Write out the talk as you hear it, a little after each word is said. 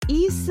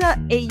is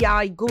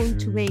AI going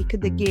to make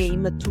the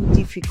game too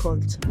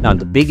difficult? Now,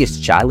 the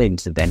biggest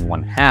challenge that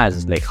anyone has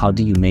is like, how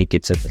do you make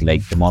it so that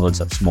like the models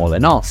are small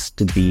enough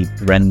to be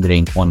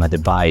rendering on a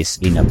device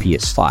in a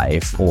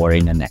PS5 or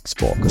in an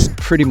Xbox?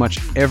 Pretty much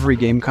every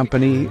game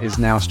company is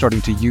now starting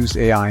to use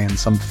AI in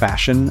some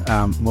fashion,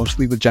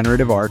 mostly with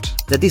generative art.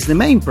 That is the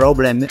main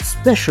problem,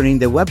 especially in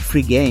the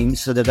Web3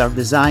 games that are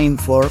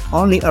designed for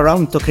only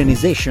around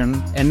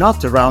tokenization and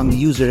not around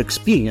user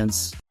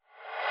experience.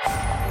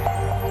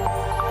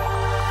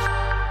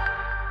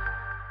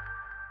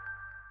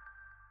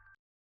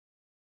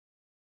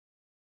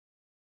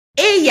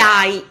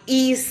 AI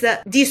is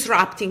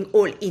disrupting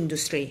all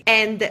industry,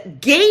 and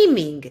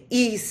gaming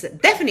is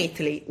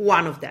definitely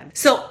one of them.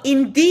 So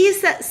in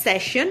this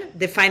session,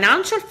 the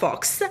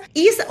FinancialFox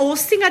is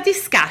hosting a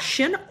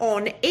discussion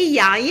on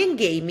AI and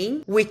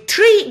gaming with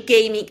three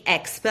gaming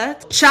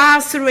experts: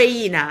 Charles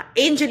Reina,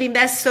 angel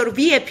investor,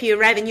 VIP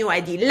revenue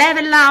ID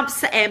Level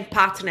Labs and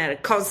partner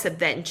Concept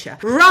Venture;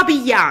 Robbie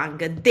Young,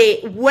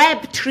 the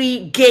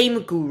Web3 game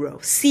guru,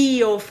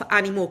 CEO of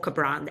Animoca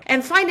brand;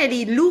 and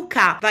finally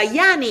Luca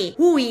Vaiani,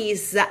 who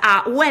is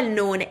a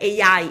well-known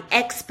AI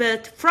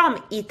expert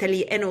from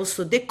Italy and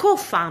also the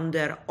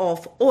co-founder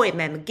of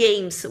OMM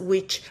Games,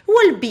 which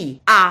will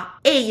be a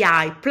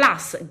AI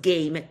plus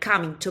game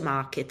coming to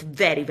market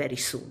very, very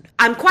soon.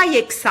 I'm quite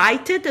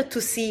excited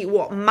to see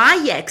what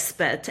my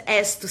expert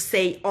has to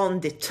say on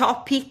the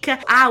topic,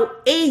 how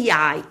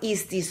AI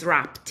is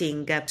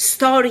disrupting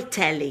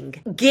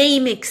storytelling,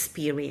 game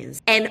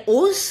experience, and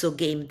also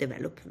game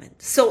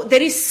development. So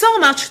there is so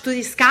much to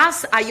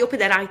discuss. I hope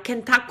that I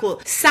can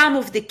tackle some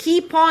of the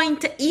key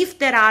points. If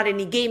there are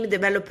any game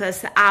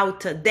developers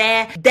out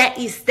there, that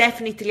is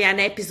definitely an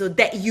episode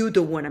that you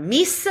don't want to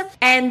miss,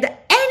 and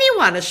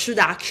anyone should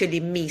actually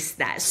miss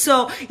that.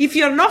 So if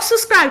you're not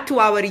subscribed to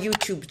our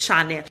YouTube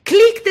channel,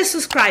 click the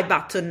subscribe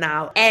button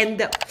now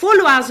and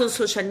follow us on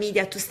social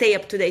media to stay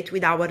up to date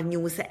with our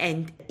news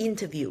and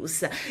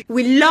interviews.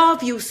 We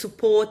love your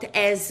support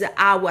as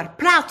our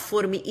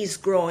platform is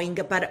growing,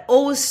 but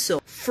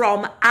also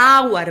from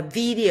our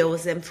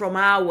videos and from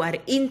our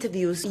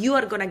interviews, you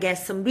are going to get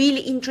some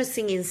really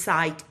interesting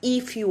insight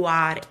if you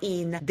are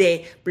in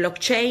the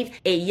blockchain,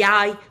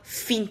 AI,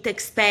 fintech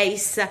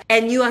space,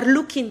 and you are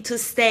looking to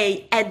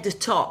stay at the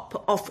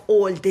top of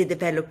all the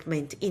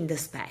development in the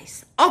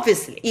space.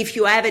 Obviously, if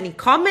you have any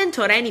comment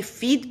or any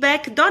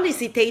feedback, don't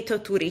hesitate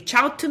to reach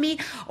out to me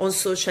on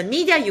social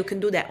media. You can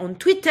do that on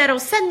Twitter or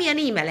send me an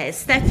email at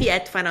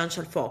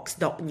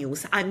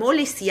steffi@financialfox.news. I'm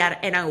always here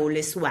and I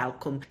always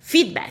welcome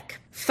feedback.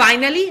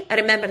 Finally,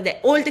 remember that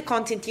all the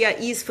content here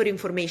is for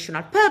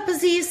informational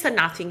purposes,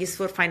 nothing is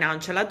for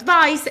financial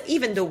advice,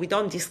 even though we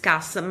don't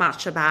discuss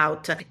much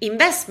about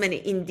investment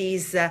in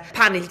this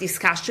panel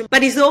discussion,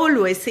 but it's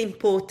always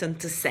important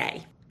to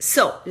say.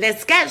 So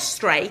let's get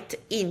straight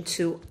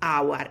into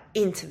our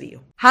interview.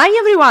 Hi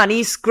everyone,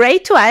 it's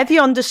great to have you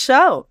on the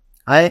show.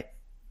 Hi.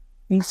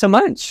 Thanks so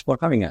much for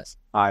having us.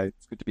 Hi,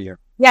 it's good to be here.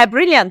 Yeah,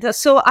 brilliant.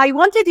 So I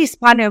wanted this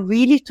panel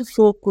really to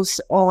focus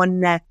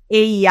on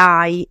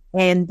AI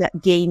and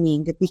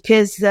gaming,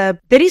 because there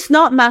is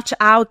not much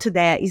out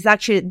there is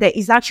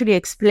actually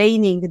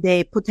explaining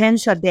the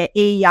potential that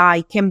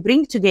AI can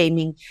bring to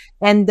gaming.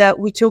 And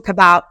we talk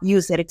about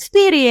user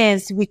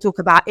experience, we talk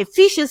about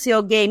efficiency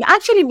of game,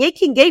 actually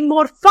making game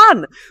more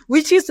fun,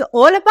 which is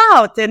all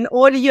about, and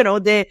all,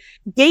 the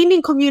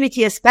gaming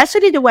community,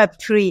 especially the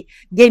Web3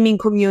 gaming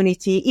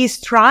community, is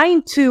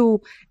trying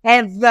to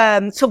have,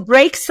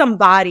 break some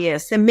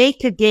barriers and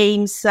make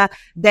games,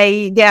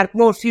 they are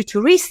more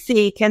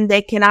futuristic and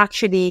they can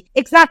actually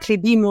exactly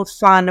be more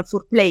fun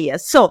for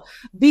players. So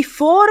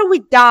before we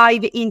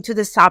dive into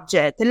the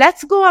subject,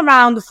 let's go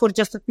around for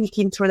just a quick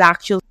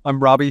introduction.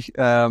 I'm Robbie,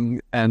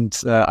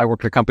 and I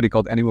work at a company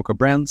called Animoca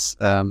Brands,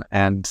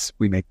 and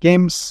we make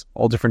games,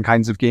 all different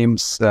kinds of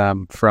games,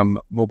 from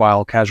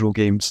mobile casual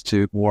games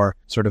to more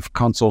sort of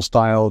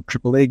console-style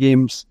AAA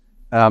games.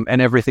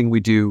 And everything we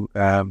do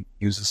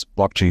uses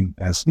blockchain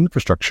as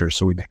infrastructure,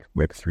 so we make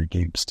Web3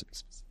 games,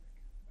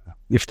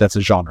 if that's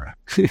a genre.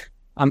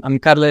 I'm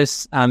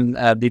Carlos. I'm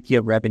VP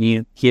of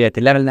Revenue here at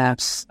Level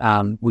Labs.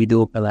 We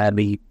do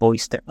primarily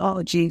voice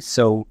technology,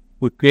 so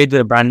we created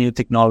a brand new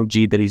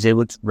technology that is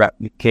able to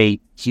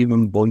replicate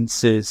human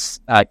voices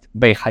at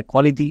very high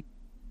quality.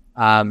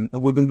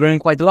 We've been growing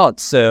quite a lot.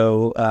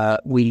 So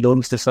we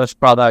launched the first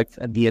product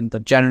at the end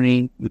of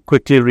January. We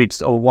quickly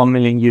reached over 1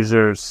 million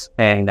users,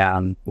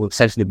 and we've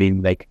essentially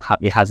been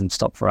it hasn't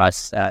stopped for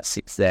us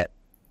since then.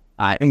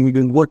 And we've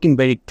been working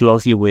very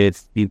closely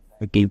with the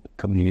game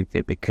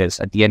community,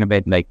 because at the end of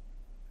it,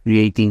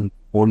 creating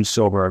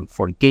voiceover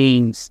for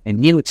games and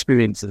new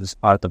experiences is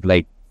part of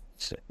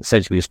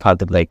essentially is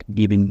part of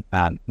giving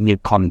new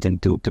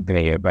content to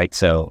player, right?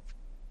 So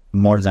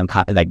more than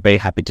very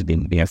happy to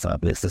be here for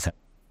this.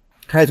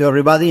 Hi to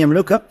everybody, I'm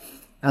Luca,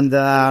 and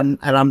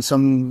I run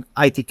some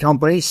IT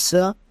companies,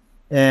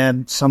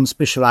 some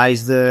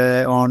specialized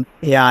on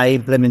AI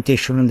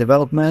implementation and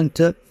development,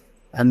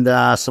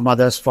 and some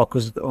others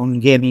focused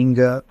on gaming.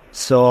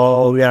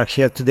 So we are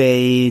here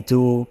today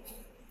to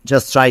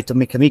just try to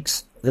make a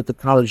mix of the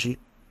technology,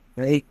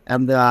 right?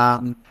 And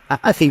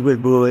I think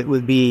it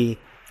will be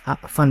a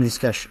fun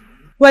discussion.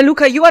 Well,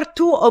 Luca, you are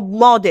too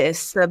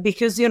modest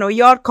because,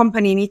 your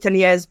company in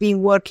Italy has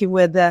been working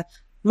with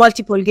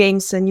multiple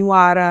games, and you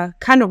are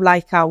kind of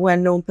like a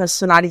well-known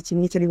personality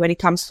in Italy when it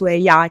comes to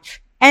AI.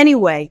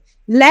 Anyway,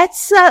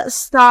 let's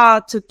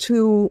start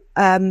to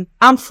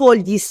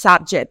unfold this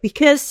subject,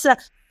 because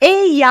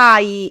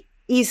AI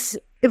is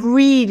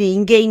really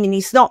in gaming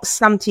is not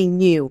something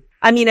new.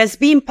 I mean, it's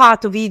been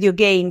part of video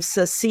games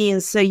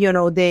since, the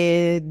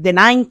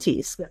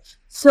 90s.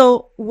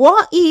 So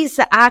what is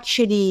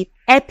actually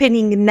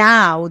happening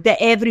now that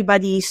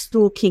everybody is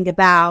talking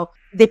about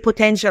the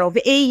potential of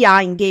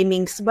AI in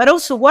gaming? But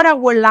also what I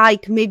would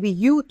like maybe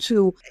you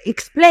to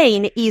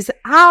explain is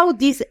how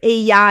this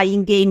AI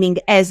in gaming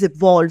has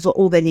evolved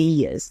over the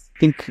years. I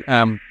think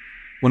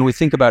when we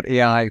think about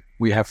AI,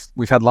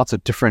 we've had lots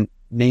of different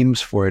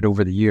names for it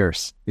over the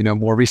years.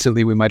 More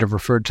recently, we might have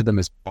referred to them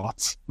as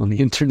bots on the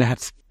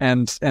internet.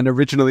 And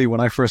originally, when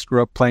I first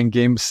grew up playing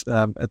games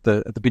at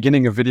the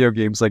beginning of video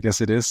games, I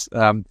guess it is,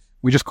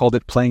 we just called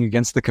it playing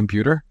against the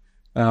computer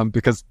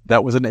because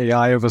that was an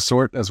AI of a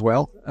sort as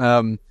well.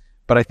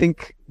 But I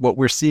think what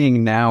we're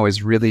seeing now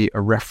is really a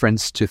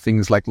reference to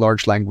things like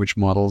large language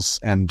models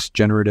and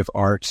generative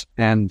art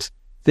and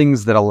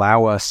things that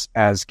allow us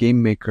as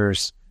game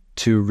makers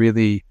to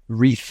really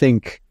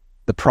rethink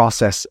the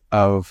process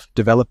of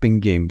developing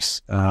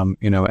games,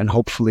 and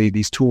hopefully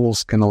these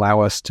tools can allow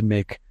us to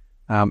make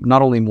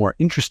not only more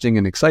interesting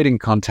and exciting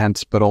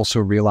content, but also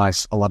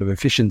realize a lot of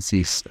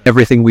efficiencies.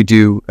 Everything we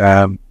do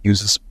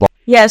uses bots.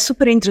 Yeah,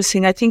 super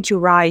interesting. I think you're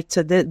right.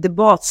 The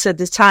bots at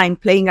the time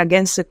playing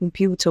against the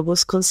computer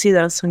was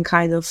considered some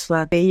kind of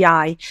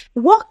AI.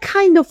 What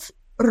kind of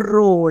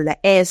role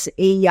has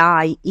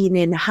AI in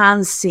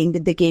enhancing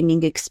the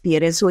gaming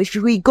experience? So if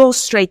we go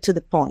straight to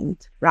the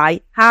point,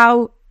 right?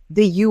 How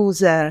the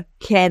user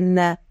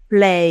can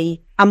play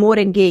a more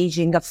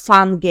engaging, a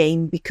fun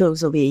game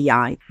because of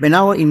AI. But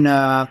now in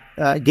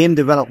game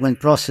development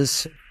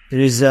process,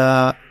 there is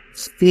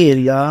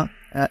still a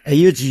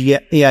huge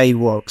AI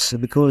works,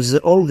 because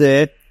all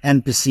the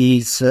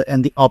NPCs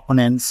and the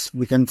opponents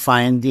we can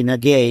find in a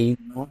game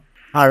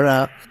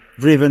are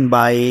driven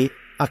by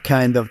a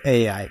kind of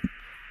AI.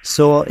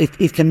 So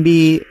it can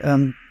be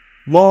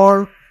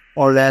more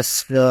or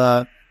less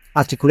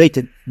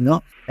articulated,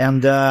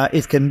 and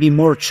it can be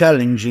more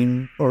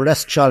challenging or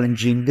less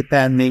challenging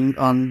depending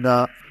on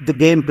the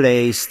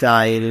gameplay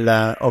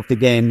style of the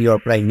game you're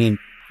playing in.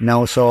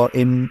 So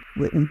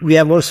we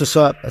have also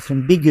saw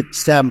some big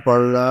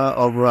example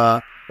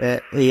of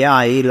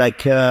AI,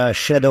 like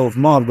Shadow of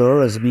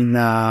Mordor has been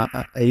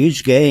a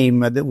huge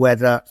game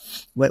where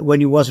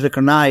when it was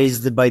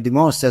recognized by the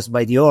monsters,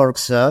 by the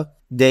orcs,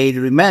 they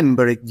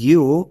remembered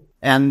you,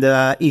 and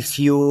if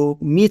you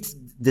meet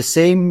the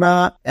same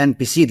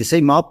NPC, the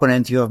same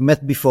opponent you have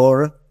met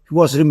before, he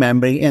was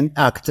remembering and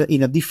act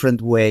in a different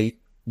way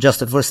just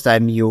the first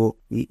time you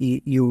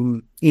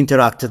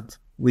interacted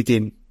with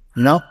him,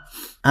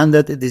 And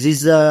that this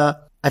is,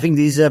 I think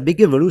this is a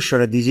big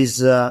evolution. This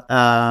is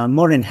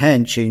more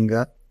enhancing,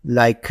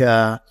 like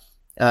a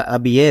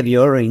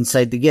behavior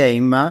inside the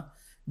game,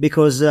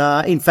 because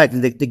in fact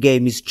the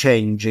game is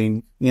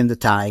changing in the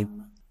time.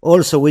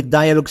 Also with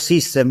dialogue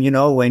system,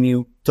 when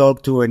you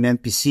talk to an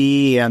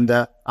NPC and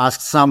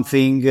ask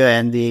something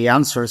and they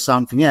answer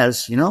something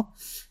else,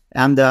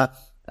 and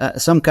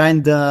some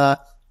kind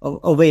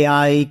of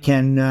AI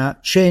can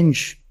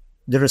change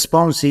the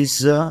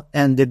responses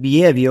and the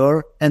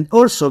behavior, and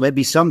also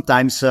maybe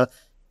sometimes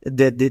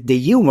the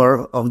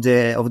humor of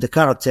the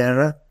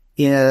character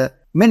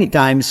many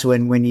times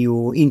when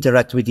you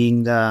interact with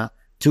him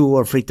 2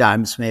 or 3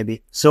 times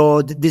maybe.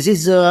 So this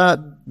is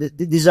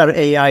these are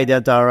AI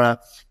that are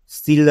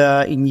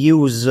still in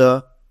use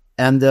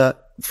and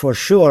for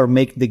sure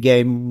make the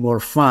game more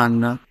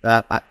fun.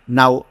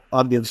 Now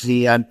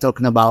obviously I'm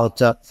talking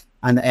about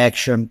an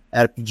action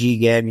RPG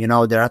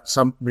game. There are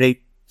some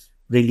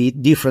really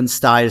different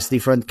styles,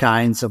 different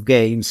kinds of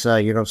games,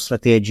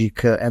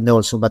 strategic and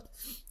also, but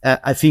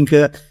I think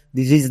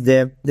this is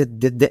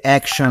the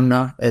action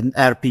and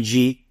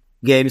RPG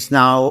games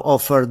now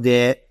offer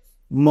the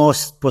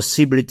most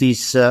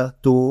possibilities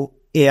to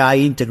AI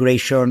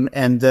integration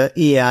and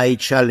AI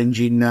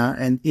challenging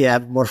and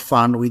more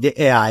fun with the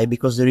AI,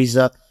 because there is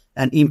an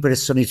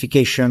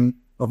impersonification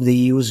of the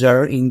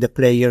user in the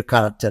player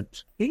character.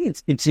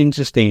 It's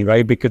interesting,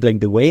 right? Because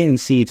the way I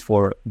see it,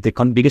 for the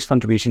biggest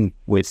contribution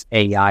with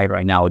AI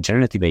right now,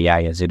 generative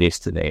AI as it is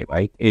today,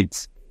 right?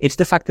 It's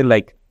the fact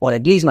that or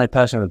at least my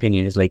personal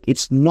opinion is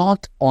it's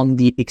not on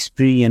the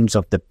experience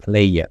of the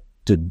player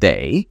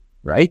today,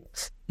 right?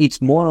 It's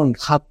more on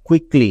how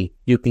quickly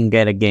you can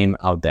get a game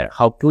out there,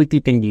 how quickly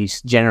can you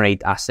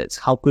generate assets,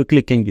 how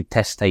quickly can you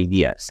test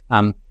ideas,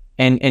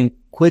 and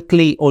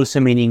quickly also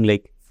meaning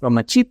from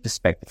a cheap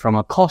perspective, from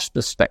a cost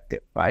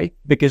perspective, right?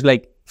 Because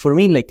for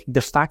me,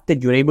 the fact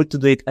that you're able to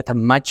do it at a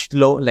much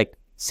low,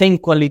 same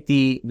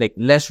quality,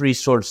 less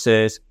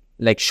resources,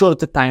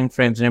 shorter time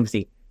frames and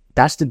everything,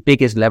 that's the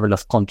biggest level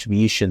of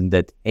contribution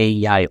that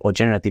AI or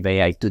generative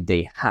AI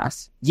today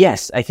has.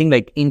 Yes, I think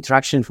like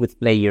interactions with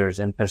players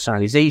and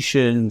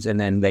personalizations, and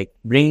then like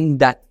bringing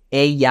that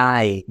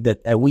AI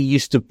that we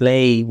used to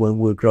play when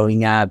we were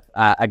growing up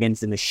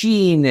against the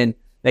machine, and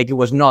like it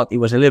was a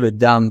little bit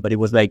dumb, but it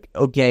was like,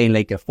 okay,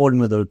 like a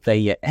formidable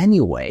player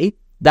anyway.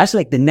 That's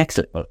like the next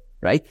level,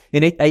 right?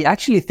 And I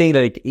actually think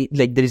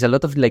like there is a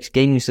lot of like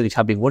gaming studies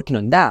have been working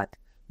on that.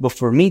 But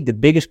for me, the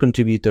biggest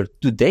contributor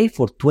today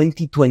for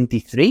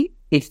 2023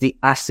 is the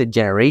asset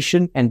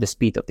generation and the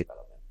speed of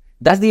development.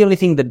 That's the only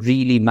thing that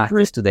really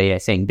matters today, I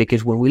think,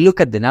 because when we look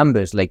at the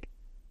numbers, like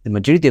the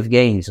majority of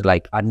games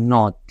like are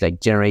not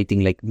like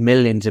generating like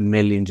millions and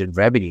millions in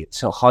revenue.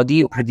 So how do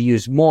you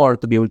produce more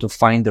to be able to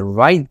find the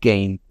right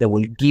game that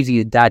will give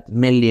you that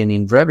million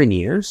in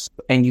revenues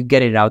and you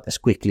get it out as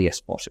quickly as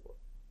possible?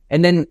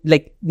 And then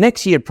like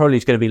next year probably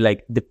it's going to be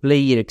like the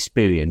player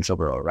experience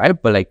overall, right?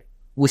 But like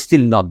we're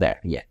still not there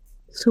yet.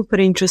 Super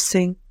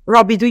interesting.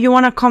 Robbie, do you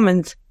want to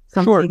comment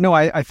something? Sure. No,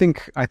 I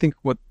think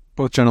what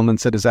both gentlemen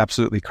said is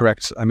absolutely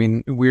correct. I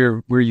mean,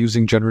 we're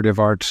using generative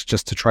art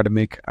just to try to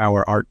make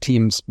our art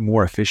teams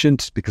more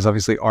efficient, because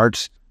obviously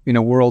art in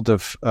a world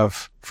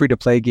of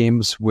free-to-play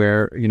games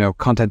where,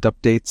 content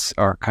updates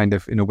are kind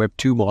of in a Web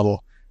 2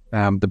 model,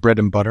 the bread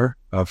and butter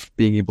of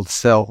being able to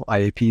sell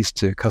IAPs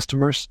to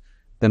customers,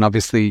 then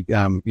obviously,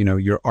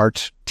 your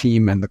art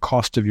team and the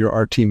cost of your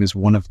art team is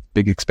one of the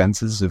big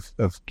expenses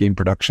of game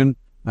production.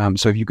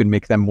 So if you can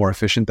make them more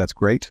efficient, that's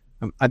great.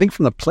 I think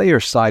from the player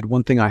side,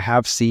 one thing I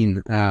have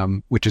seen,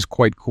 which is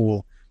quite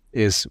cool,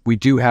 is we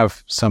do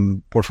have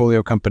some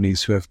portfolio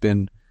companies who have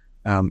been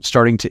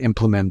starting to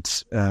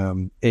implement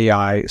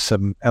AI,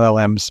 some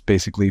LLMs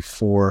basically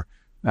for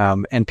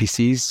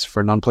NPCs,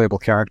 for non-playable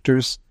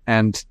characters.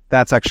 And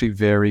that's actually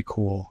very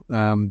cool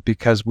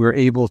because we're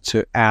able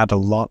to add a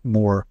lot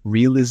more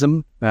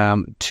realism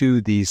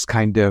to these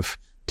kind of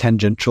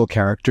tangential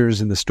characters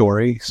in the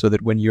story, so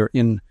that when you're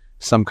in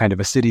some kind of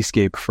a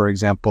cityscape, for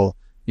example,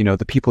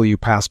 the people you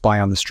pass by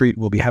on the street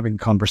will be having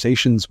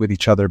conversations with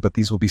each other, but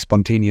these will be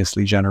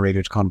spontaneously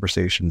generated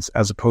conversations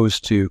as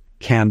opposed to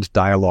canned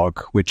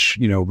dialogue, which,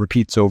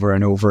 repeats over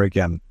and over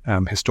again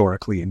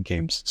historically in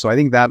games. So I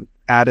think that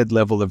added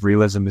level of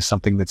realism is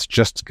something that's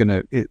just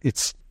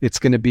it's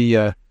going to be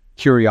a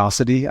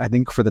curiosity, I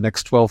think, for the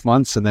next 12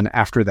 months. And then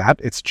after that,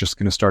 it's just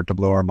going to start to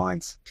blow our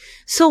minds.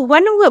 So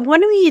when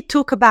we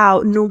talk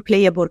about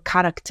non-playable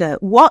character,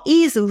 what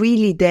is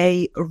really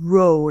their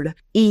role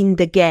in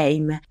the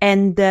game?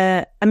 And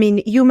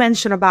you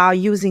mentioned about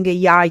using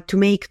AI to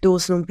make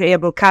those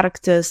non-playable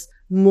characters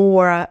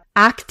more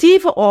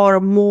active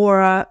or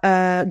more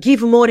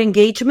give more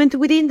engagement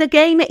within the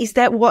game. Is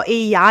that what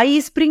AI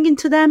is bringing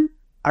to them?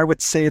 I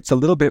would say it's a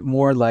little bit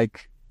more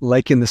like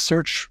in the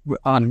search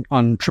on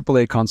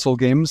AAA console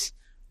games,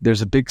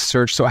 there's a big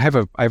search. So I have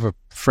a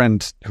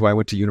friend who I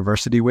went to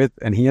university with,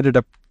 and he ended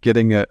up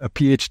getting a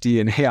PhD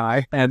in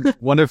AI. And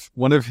one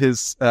of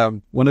his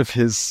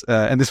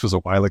and this was a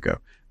while ago.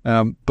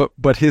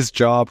 But his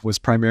job was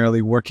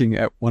primarily working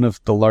at one of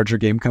the larger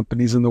game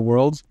companies in the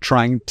world,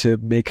 trying to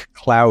make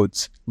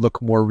clouds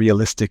look more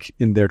realistic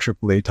in their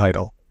AAA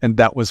title. And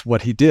that was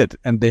what he did.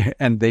 And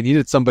they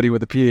needed somebody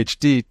with a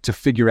PhD to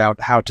figure out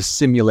how to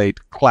simulate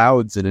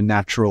clouds in a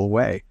natural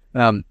way.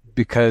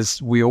 Because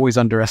we always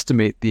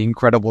underestimate the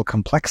incredible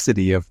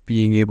complexity of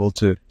being able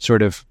to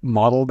sort of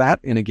model that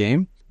in a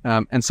game.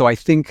 And so I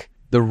think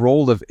the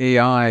role of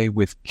AI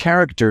with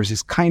characters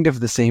is kind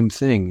of the same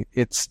thing.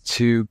 It's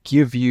to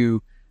give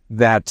you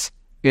that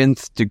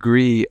nth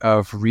degree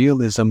of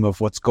realism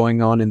of what's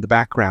going on in the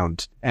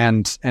background.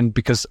 And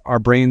because our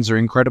brains are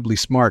incredibly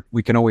smart,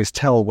 we can always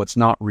tell what's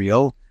not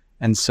real.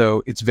 And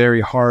so it's very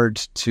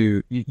hard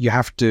you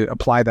have to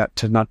apply that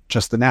to not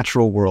just the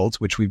natural world,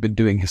 which we've been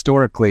doing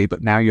historically,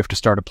 but now you have to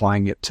start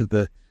applying it to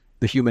the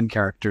human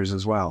characters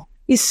as well.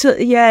 It's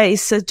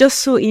just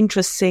so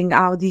interesting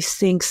how these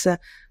things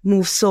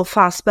move so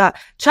fast. But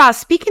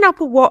Charles, picking up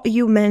what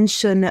you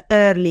mentioned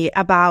earlier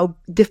about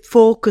the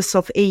focus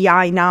of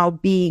AI now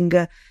being,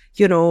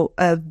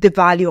 the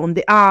value on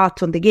the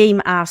art, on the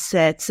game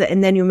assets,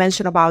 and then you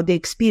mentioned about the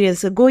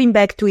experience. Going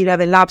back to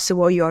 11 Labs,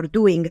 what you're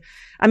doing,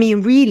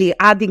 really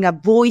adding a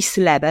voice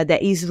level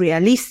that is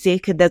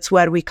realistic. That's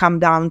where we come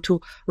down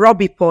to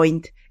Robbie's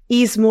point.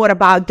 Is more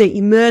about the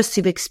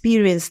immersive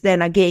experience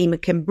than a game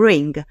can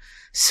bring.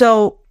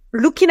 So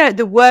looking at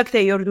the work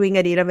that you're doing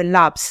at 11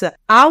 Labs,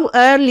 how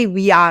early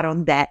we are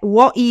on that?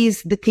 What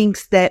is the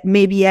things that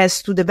maybe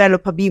has to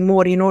develop a bit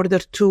more in order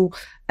to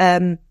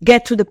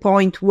get to the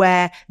point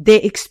where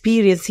the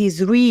experience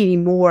is really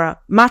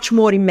much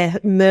more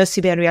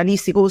immersive and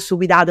realistic, also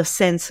with other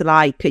sense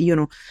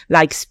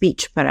like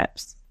speech,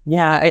 perhaps?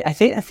 Yeah, I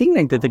think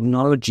like the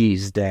technology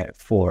is there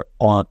for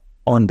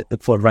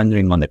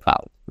rendering on the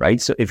cloud, right?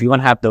 So if you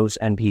want to have those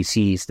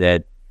NPCs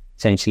that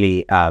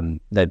essentially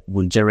that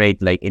will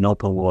generate, like in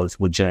open worlds,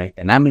 will generate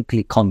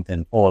dynamically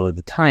content all of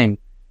the time,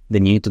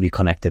 then you need to be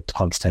connected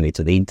constantly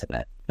to the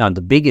internet. Now,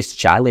 the biggest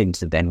challenge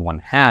that then one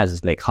has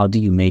is like, how do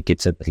you make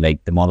it so that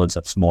like the models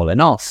are small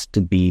enough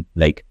to be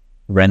like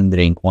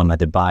rendering on a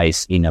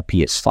device in a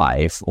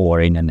PS5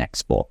 or in an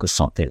Xbox or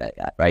something like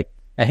that, right?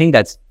 I think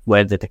that's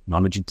where the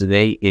technology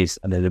today is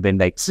a little bit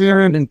like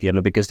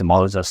because the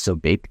models are so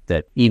big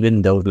that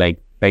even though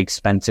like very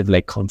expensive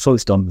like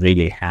consoles don't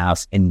really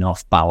have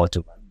enough power to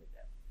run with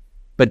them.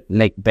 But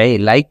like very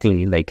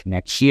likely like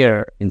next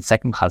year, in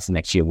second half of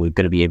next year, we're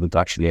going to be able to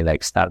actually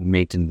like start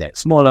making that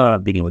smaller,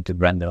 being able to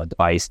render a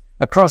device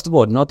across the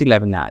board, not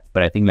 11 apps,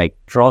 but I think like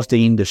across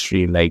the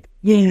industry, like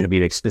going to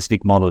be like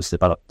specific models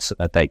developed so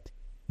that like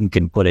you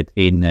can put it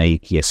in a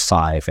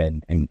PS5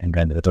 and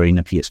render it, or in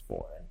a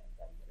PS4.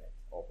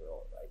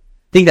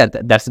 I think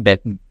that's the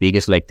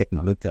biggest like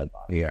technological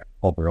barrier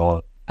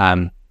overall.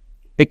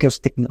 Because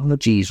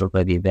technology is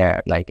already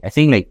there. Like I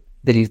think like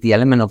there is the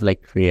element of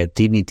like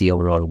creativity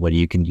overall, where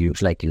you can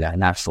use like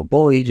an app for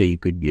voice, or you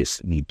could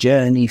use Mid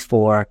Journey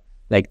for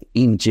like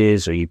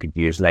images, or you could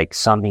use like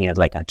something as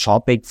like a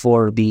topic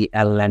for the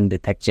LLM, the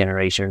text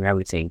generation and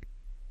everything.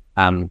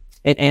 And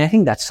I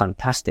think that's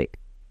fantastic.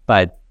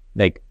 But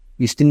like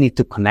you still need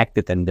to connect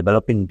it, and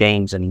developing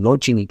games and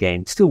launching a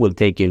game still will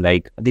take you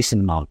like a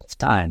decent amount of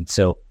time.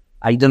 So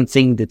I don't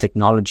think the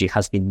technology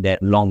has been there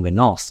long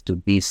enough to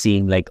be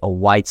seeing like a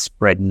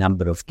widespread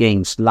number of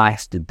games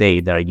live today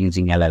that are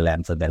using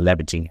LLMs, or they're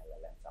leveraging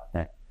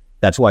LLMs.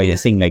 That's why I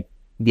think like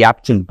the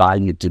actual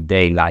value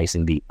today lies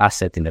in the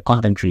asset, in the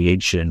content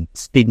creation,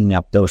 speeding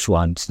up those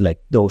ones, like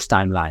those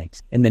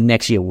timelines. And then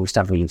next year we'll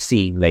start really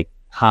seeing like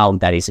how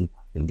that is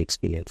impacting the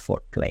experience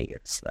for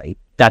players, right?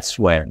 That's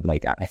where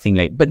like I think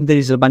like, but there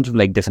is a bunch of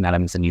like different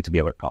elements that need to be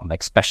overcome,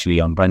 like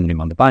especially on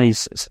rendering on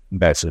devices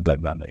versus like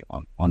rendering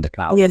on the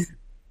cloud. Yes.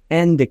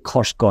 And the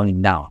cost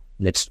going down.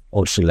 Let's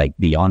also like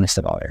be honest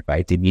about it,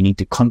 right? If you need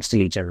to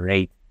constantly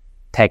generate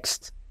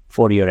text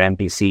for your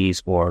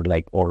NPCs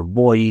or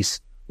voice,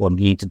 or you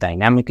need to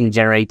dynamically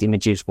generate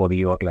images for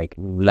your like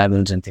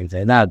levels and things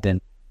like that, then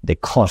the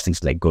cost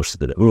is like goes to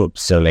the roof.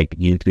 So like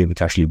you need to be able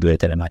to actually do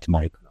it at a much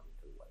more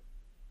economical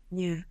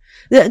way.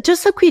 Yeah.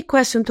 Just a quick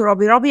question to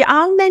Robbie. Robbie,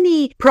 how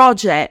many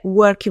projects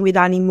working with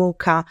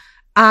Animoca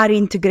are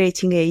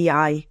integrating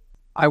AI?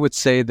 I would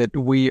say that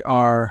we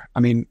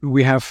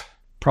have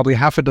probably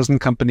half a dozen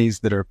companies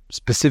that are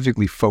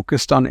specifically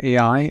focused on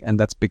AI, and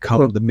that's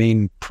become the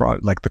main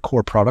the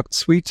core product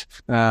suite.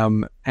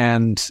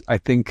 And I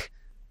think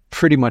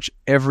pretty much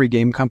every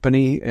game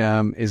company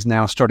is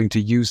now starting to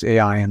use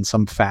AI in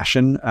some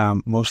fashion,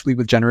 mostly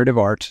with generative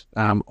art,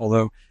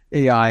 although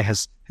AI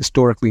has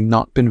historically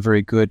not been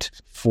very good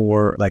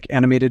for like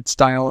animation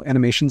style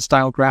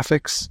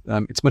graphics.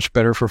 It's much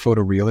better for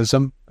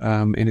photorealism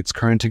in its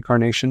current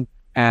incarnation.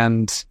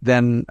 And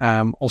then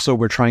also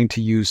we're trying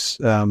to use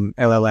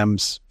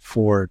LLMs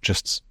for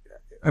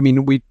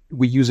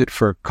we use it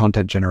for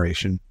content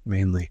generation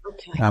mainly.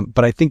 Okay.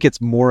 But I think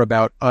it's more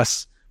about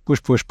us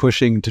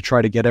pushing to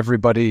try to get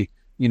everybody,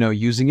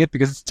 using it,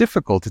 because it's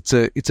difficult.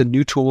 It's a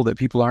new tool that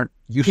people aren't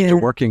used to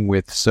working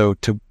with. So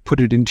to put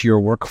it into your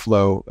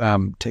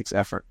workflow takes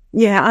effort.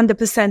 Yeah,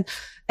 100%.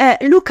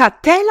 Luca,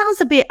 tell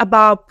us a bit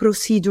about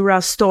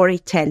procedural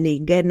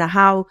storytelling and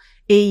how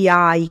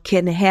AI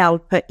can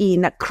help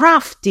in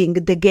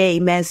crafting the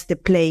game as the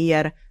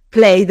player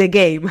play the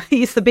game.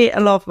 It's a bit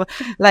of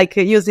like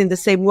using the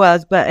same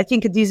words, but I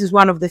think this is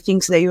one of the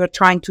things that you are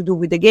trying to do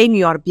with the game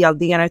you are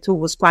building, and I thought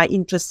was quite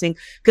interesting,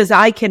 because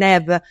I can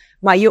have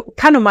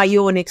my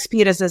own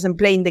experience as I'm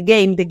playing the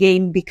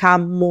game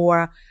become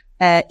more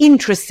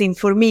interesting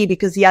for me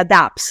because it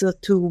adapts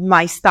to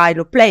my style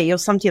of play or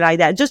something like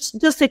that.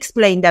 Just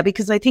explain that,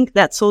 because I think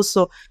that's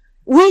also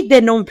with the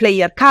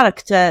non-player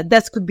character,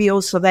 that could be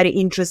also a very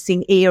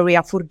interesting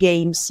area for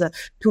games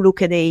to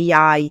look at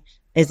AI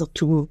as a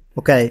tool.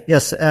 Okay,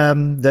 yes,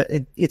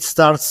 it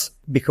starts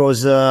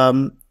because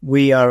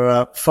we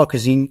are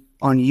focusing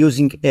on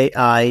using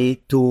AI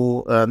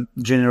to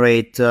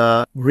generate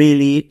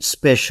really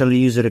special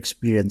user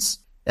experience.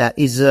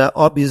 Is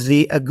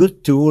obviously a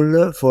good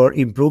tool for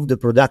improve the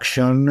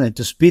production and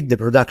to speed the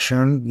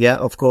production. Yeah,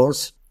 of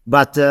course.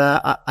 But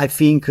I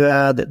think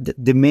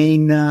the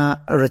main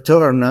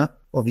return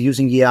of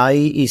using AI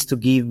is to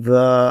give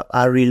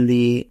a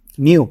really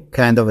new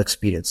kind of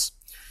experience.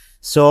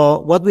 So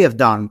what we have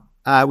done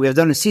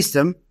a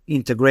system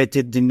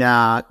integrated in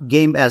a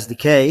game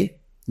SDK.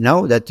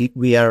 Now that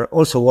we are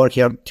also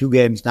working on 2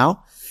 games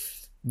now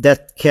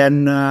that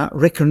can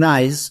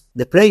recognize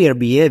the player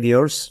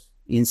behaviors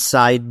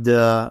inside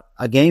a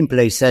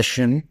gameplay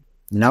session,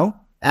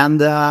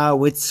 and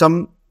with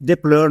some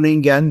deep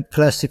learning and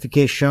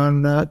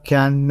classification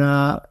can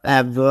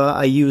have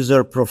a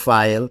user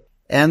profile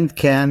and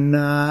can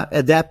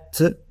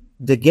adapt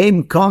the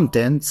game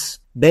contents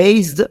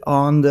based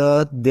on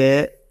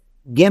the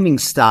gaming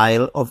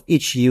style of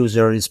each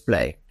user is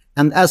play.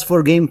 And as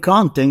for game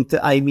content,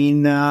 I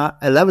mean a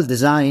level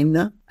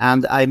design,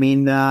 and I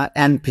mean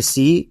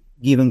NPC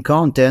given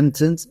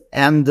content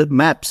and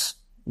maps,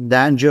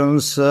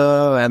 dungeons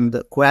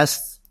and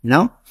quests,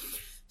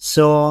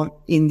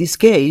 So in this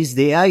case,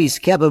 the AI is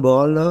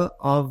capable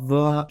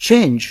of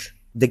change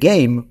the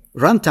game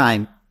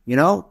runtime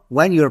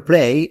when you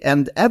play,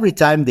 and every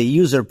time the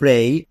user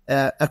play,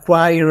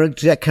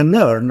 can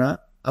learn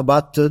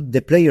about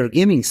the player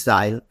gaming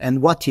style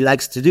and what he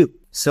likes to do.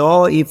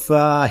 So if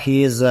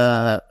he is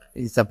a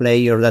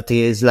player that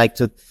is like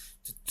to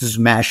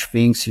smash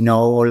things,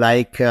 or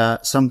like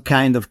some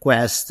kind of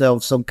quest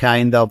or some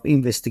kind of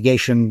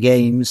investigation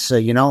games,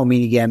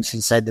 mini games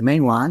inside the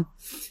main one.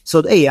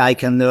 So the AI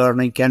can learn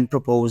and can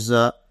propose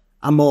a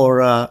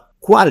more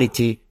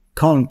quality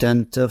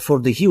content for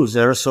the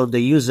user, so the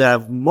user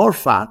have more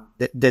fun,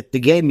 that the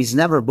game is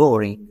never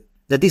boring.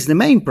 That is the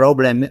main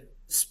problem,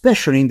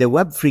 especially in the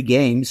Web3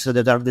 games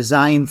that are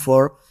designed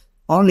for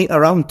only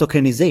around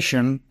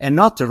tokenization and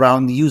not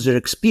around user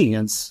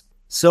experience.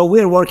 So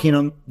we're working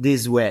on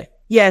this way.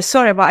 Yeah,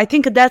 sorry, but I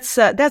think that's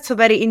a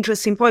very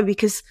interesting point,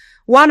 because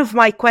one of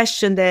my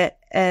questions that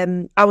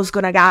I was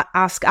going to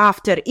ask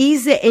after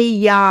is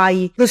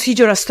AI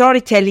procedural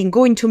storytelling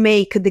going to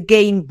make the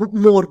game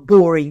more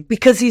boring,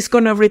 because it's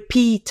going to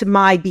repeat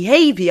my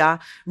behavior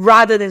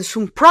rather than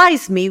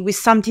surprise me with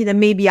something that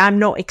maybe I'm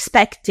not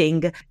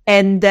expecting,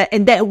 and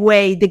that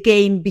way the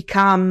game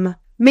become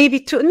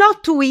maybe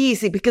not too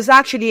easy, because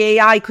actually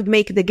AI could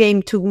make the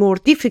game too more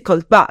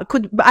difficult, but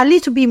could a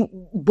little bit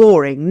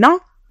boring, no?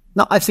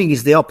 No, I think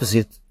it's the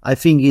opposite. I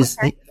think it's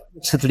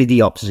exactly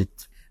the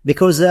opposite,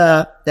 because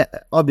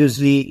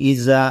obviously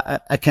is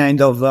a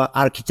kind of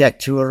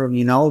architecture,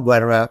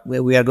 where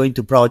we are going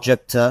to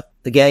project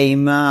the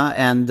game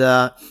and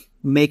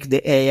make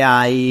the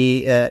AI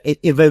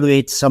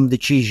evaluate some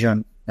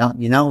decision.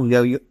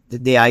 The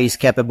AI is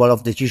capable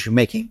of decision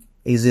making.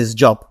 Is his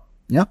job.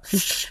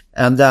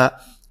 And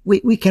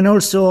we can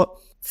also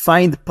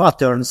find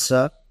patterns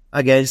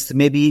against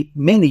maybe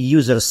many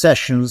user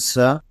sessions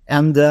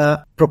and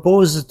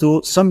propose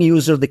to some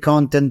user the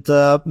content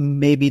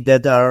maybe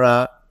that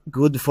are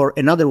good for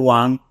another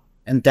one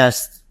and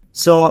test.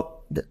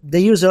 So the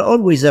user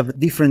always have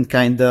different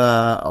kind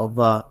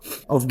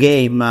of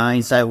game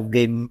inside of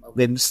game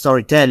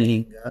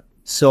storytelling.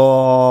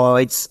 So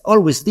it's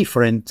always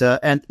different.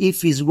 And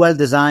if it's well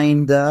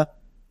designed,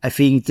 I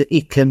think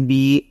it can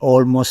be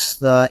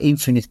almost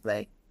infinite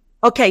play.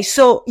 Okay,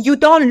 so you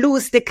don't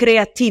lose the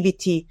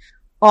creativity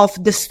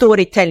of the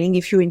storytelling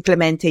if you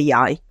implement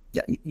AI.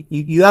 Yeah,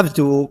 you have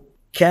to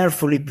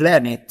carefully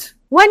plan it.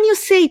 When you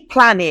say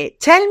plan it,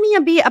 tell me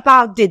a bit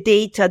about the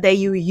data that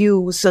you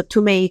use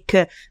to make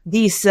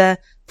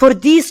for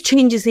these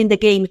changes in the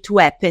game to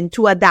happen,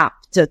 to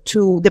adapt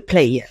to the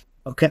player.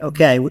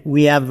 Okay.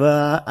 We have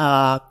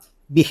a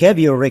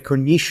behavior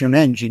recognition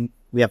engine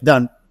we have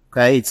done.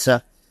 Okay. It's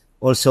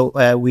also,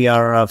 we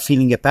are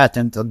filing a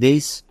patent on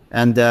this,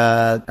 and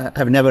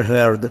I've never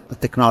heard a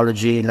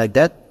technology like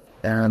that.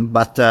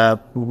 But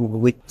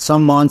with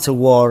some months of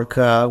work,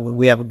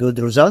 we have good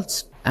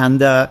results, and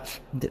the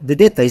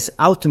data is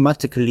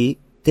automatically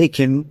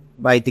taken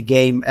by the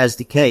game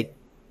SDK,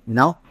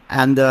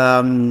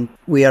 and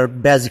we are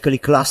basically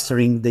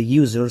clustering the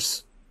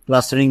users.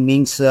 Clustering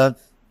means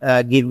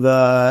give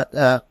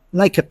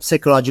like a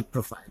psychological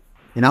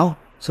profile,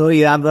 So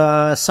you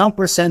have some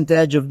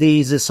percentage of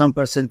these, some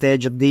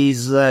percentage of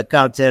these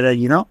character,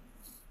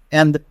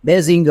 and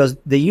basing on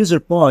the user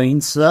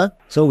points,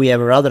 so we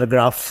have another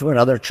graph,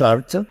 another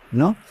chart,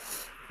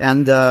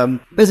 and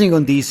basing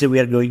on this, we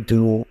are going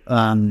to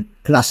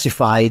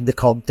classify the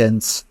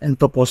contents and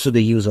propose to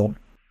the user.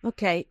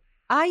 Okay,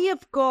 I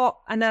have got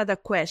another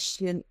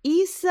question.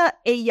 Is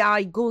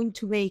AI going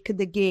to make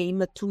the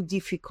game too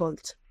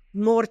difficult,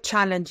 more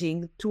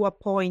challenging, to a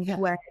point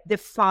where the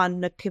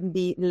fun can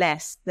be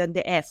less than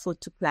the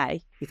effort to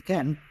play? It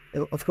can,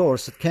 of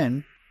course, it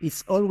can.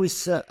 It's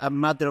always a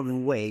matter of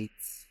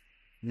weights.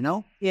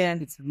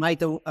 It's a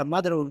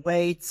matter of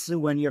weights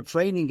when you're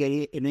training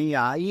an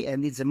AI,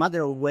 and it's a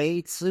matter of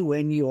weights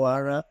when you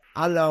are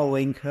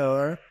allowing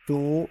her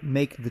to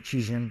make a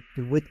decision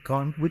to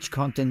which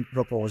content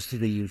proposed to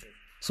the user.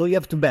 So you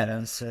have to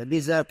balance.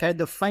 These are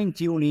kind of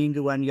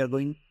fine-tuning when you're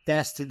going to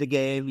test the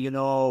game,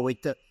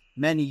 with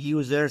many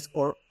users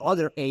or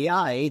other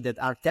AI that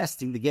are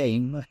testing the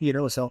game,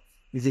 so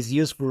this is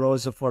useful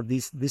also for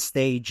this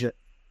stage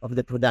of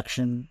the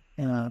production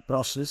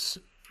process.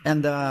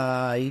 And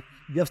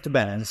you have to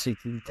balance it.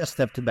 You just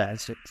have to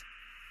balance it.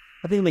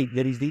 I think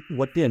there is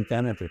what the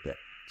alternative is.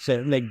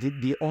 So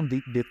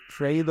the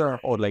trailer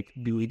or the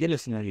ideal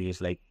scenario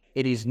is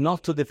it is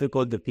not too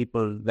difficult that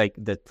people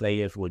that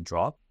players will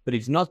drop, but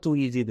it's not too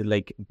easy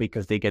that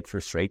because they get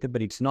frustrated,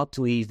 but it's not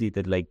too easy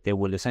that they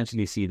will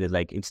essentially see that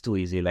it's too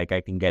easy, I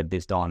can get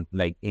this done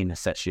in a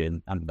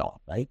session and done,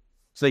 right?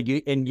 So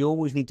you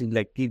always need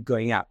to keep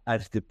going up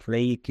as the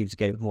player keeps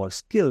getting more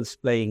skills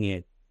playing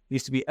it.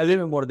 Needs to be a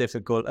little bit more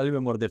difficult,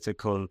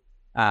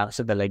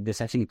 so that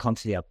this actually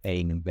constantly are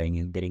playing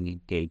and getting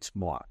engaged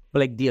more.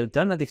 But the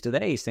alternative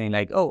today is saying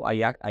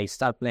I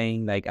start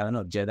playing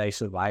Jedi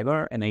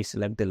Survivor, and I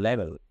select the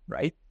level,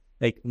 right?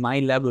 My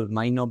level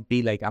might not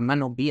be I might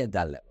not be at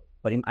that level,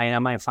 but I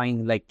might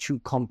find too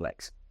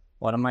complex,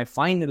 or I might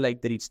find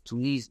that it's too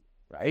easy,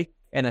 right?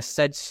 And as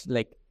such,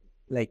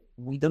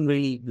 we don't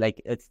really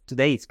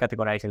today it's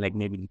categorizing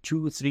maybe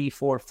 2, 3,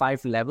 4,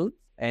 5 levels.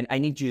 and I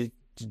need you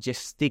to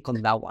just stick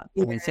on that one.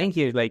 What I'm saying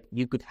here is like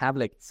you could have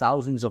like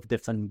thousands of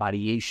different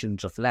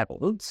variations of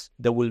levels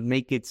that will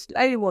make it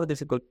slightly more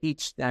difficult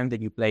each time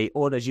that you play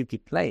or as you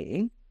keep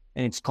playing,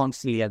 and it's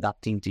constantly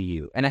adapting to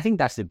you. And I think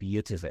that's the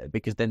beauty of it,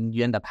 because then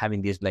you end up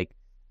having this like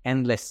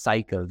endless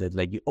cycle that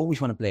like you always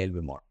want to play a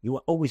little bit more. You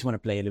always want to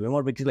play a little bit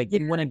more because like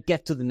you want to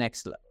get to the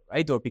next level,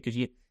 right? Or because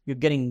you're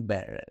getting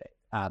better at it,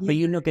 but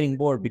you're not getting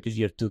bored because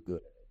you're too good.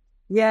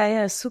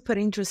 Yeah, super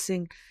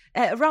interesting.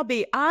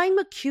 Robbie, I'm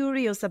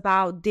curious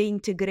about the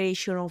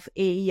integration of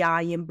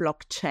AI and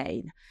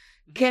blockchain.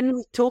 Can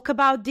we talk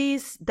about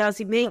this? Does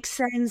it make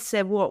sense?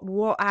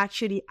 What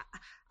actually,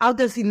 how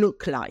does it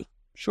look like?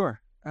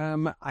 Sure.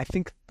 I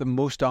think the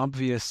most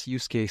obvious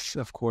use case,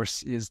 of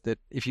course, is that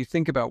if you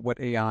think about what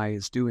AI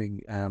is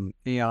doing,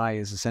 AI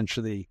is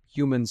essentially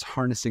humans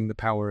harnessing the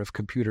power of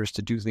computers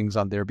to do things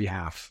on their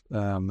behalf.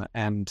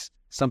 And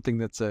something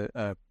that's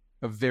a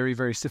very,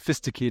 very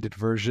sophisticated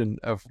version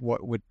of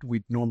what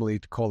we'd normally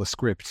call a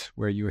script,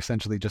 where you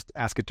essentially just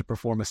ask it to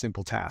perform a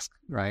simple task,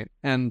 right?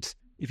 And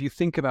if you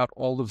think about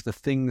all of the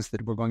things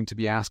that we're going to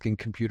be asking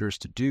computers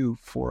to do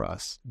for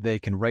us, they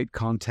can write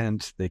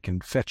content, they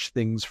can fetch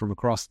things from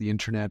across the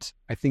internet.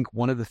 I think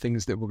one of the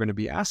things that we're going to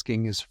be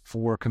asking is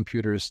for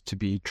computers to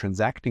be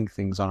transacting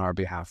things on our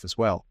behalf as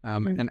well.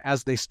 And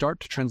as they start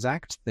to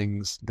transact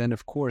things, then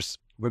of course,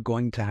 we're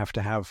going to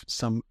have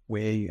some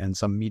way and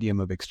some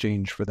medium of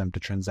exchange for them to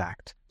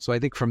transact. So I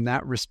think from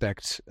that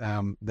respect,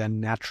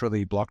 then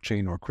naturally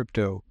blockchain or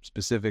crypto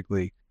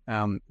specifically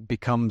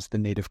becomes the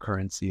native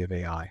currency of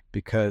AI,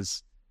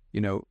 because,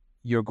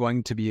 you're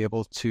going to be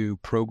able to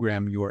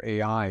program your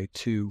AI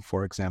to,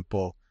 for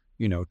example,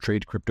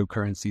 trade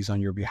cryptocurrencies on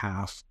your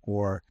behalf,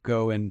 or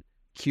go and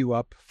queue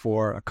up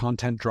for a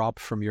content drop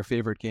from your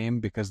favorite game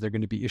because they're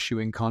going to be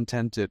issuing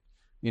content at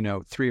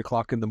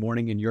 3:00 in the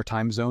morning in your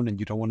time zone, and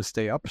you don't want to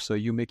stay up, so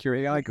you make your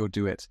AI go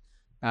do it.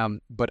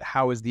 But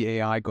how is the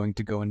AI going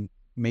to go and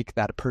make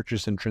that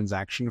purchase and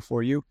transaction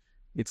for you?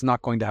 It's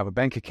not going to have a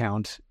bank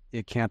account.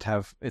 It can't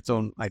have its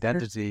own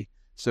identity.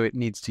 So it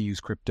needs to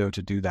use crypto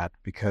to do that,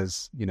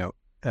 because,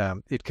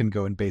 it can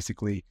go and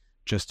basically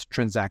just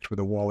transact with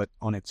a wallet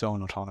on its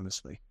own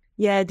autonomously.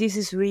 Yeah, this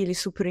is really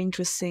super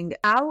interesting.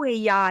 How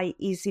AI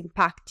is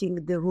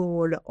impacting the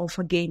role of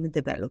a game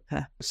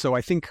developer? So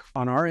I think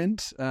on our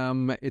end,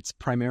 it's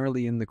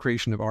primarily in the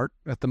creation of art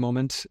at the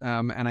moment.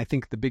 And I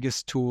think the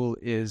biggest tool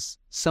is,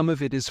 some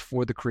of it is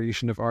for the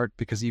creation of art,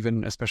 because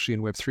even especially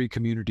in Web3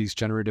 communities,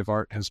 generative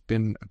art has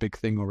been a big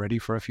thing already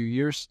for a few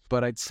years.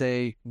 But I'd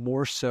say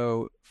more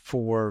so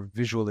for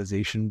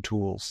visualization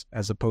tools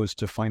as opposed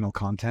to final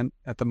content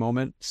at the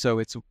moment. So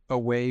it's a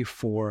way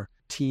for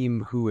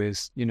team who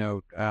is,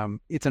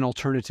 it's an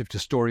alternative to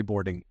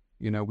storyboarding.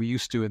 We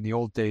used to, in the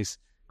old days,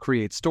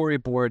 create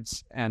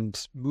storyboards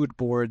and mood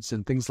boards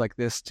and things like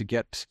this to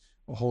get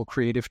a whole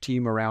creative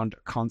team around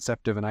a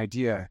concept of an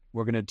idea.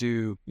 We're going to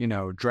do,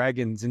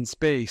 dragons in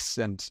space,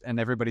 and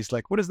everybody's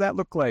like, what does that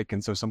look like?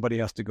 And so somebody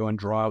has to go and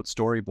draw out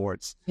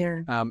storyboards.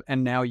 Yeah.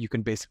 And now you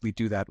can basically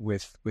do that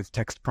with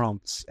text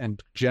prompts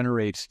and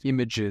generate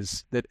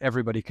images that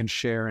everybody can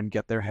share and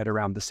get their head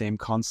around the same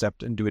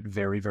concept and do it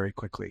very, very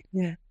quickly.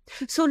 Yeah.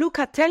 So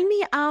Luca, tell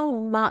me, how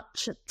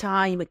much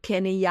time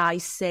can AI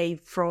save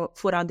for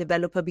a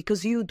developer?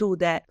 Because you do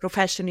that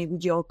professionally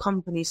with your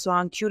company. So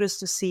I'm curious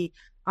to see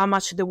how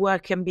much the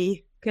work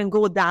can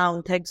go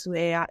down thanks to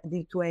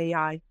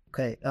AI.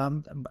 Okay.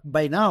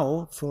 By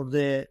now, for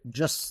the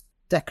just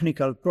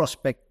technical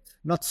prospect,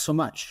 not so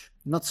much.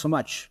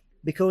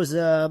 Because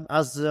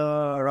as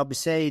Robbie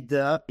said,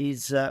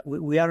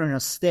 we are in a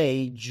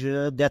stage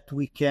that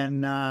we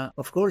can,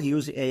 of course,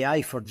 use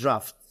AI for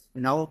draft.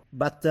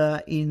 But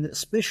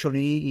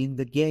especially in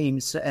the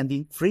games and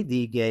in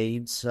 3D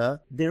games,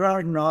 there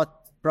are not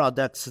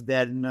products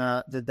that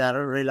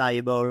are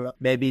reliable,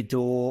 maybe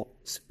to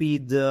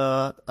speed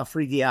a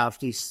 3D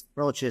artist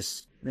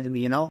process.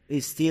 Maybe,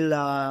 it's still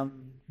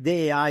the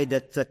AI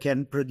that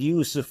can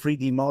produce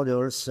 3D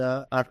models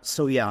are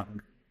so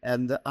young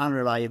and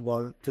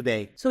unreliable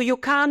today. So you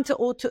can't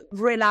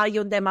rely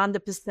on them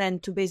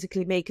 100% to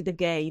basically make the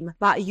game,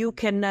 but you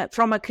can,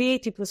 from a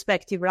creative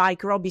perspective,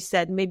 like Robbie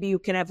said, maybe you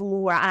can have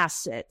more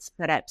assets,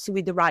 perhaps,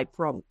 with the right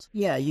prompt.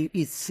 Yeah,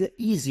 it's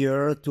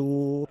easier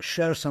to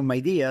share some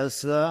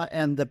ideas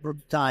and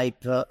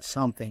prototype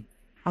something.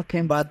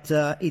 Okay. But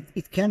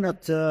it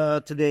cannot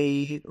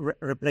today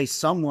replace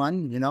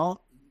someone,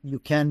 You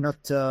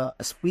cannot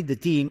split the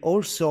team.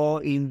 Also,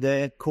 in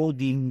the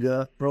coding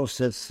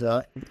process,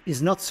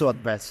 is not so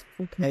advanced.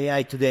 Okay.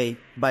 AI today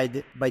by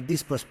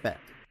this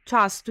perspective.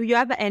 Charles, do you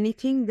have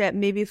anything that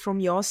maybe from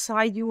your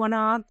side you want to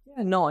add?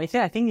 Yeah, no, I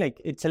think like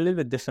it's a little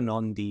bit different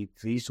on the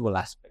visual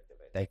aspect of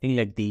it. I think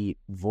like the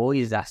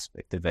voice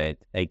aspect of it,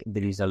 like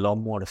there is a lot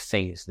more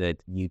things that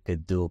you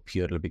could do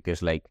purely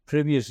because like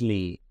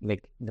previously,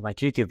 like the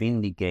majority of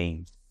indie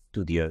games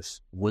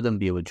studios wouldn't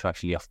be able to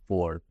actually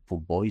afford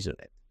for voice on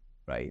it.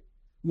 Right.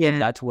 Yeah.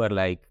 That's where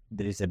like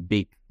there is a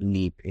big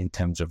leap in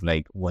terms of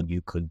like what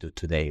you could do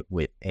today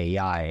with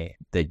AI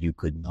that you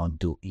could not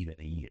do even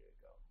a year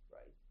ago.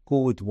 Right.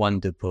 Who would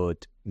want to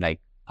put like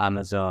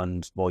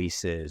Amazon's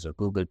voices or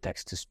Google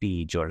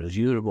text-to-speech or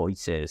Azure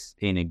voices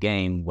in a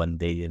game when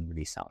they didn't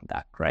really sound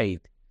that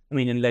great. I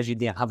mean, unless you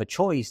didn't have a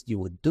choice, you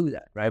would do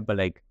that, right? But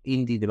like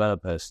indie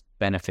developers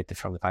benefited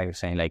from the fact of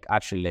saying like,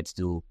 actually, let's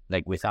do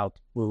like we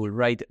will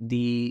write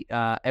the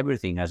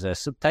everything as a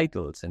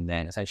subtitles, and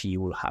then essentially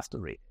you will have to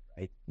read it,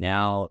 right?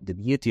 Now, the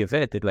beauty of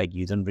it is like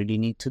you don't really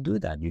need to do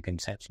that. You can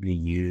essentially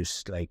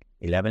use like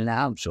 11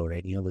 Labs or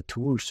any other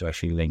tools to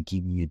actually like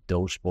give you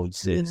those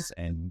voices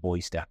and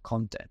voice that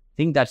content. I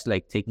think that's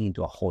like taking it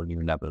to a whole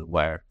new level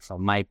where,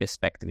 from my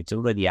perspective, it's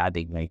already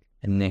adding like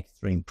an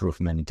extra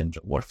improvement in terms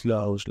of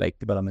workflows, like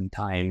development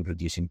time,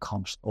 reducing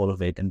cost, all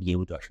of it, and be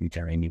able to actually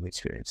generate new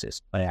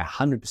experiences. But I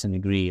 100%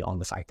 agree on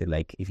the fact that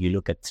like if you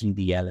look at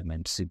 3D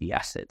elements, 3D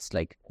assets,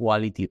 like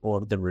quality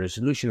or the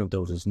resolution of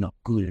those is not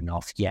good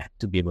enough yet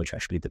to be able to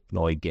actually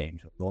deploy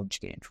games or launch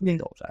games with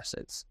those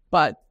assets.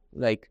 But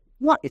like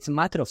it's a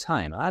matter of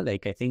time.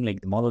 Like I think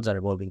like the models are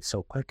evolving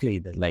so quickly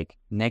that like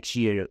next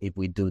year, if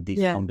we do this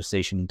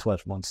conversation in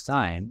 12 months'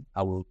 time,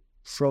 I will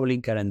probably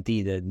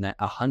guarantee that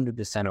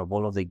 100% of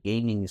all of the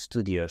gaming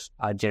studios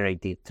are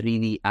generating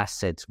 3D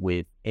assets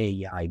with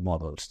AI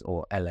models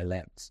or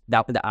LLMs.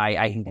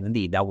 I can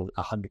guarantee that will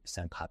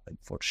 100% happen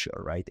for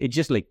sure, right? It's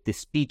just like the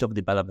speed of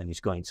development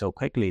is going so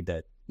quickly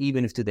that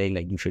even if today,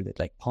 like you feel that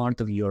like part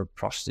of your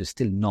process is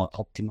still not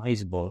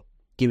optimizable,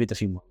 give it a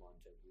few more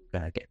months and you're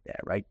gonna get there,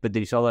 right? But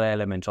there's other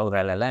elements, other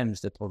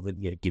LLMs that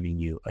already are giving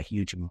you a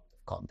huge amount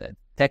of content.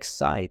 Text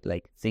side,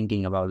 like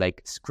thinking about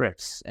like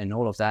scripts and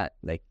all of that,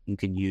 like you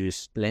can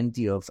use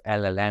plenty of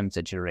LLMs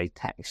that generate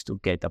text to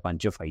get a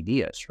bunch of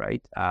ideas,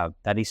 right?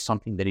 That is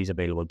something that is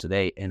available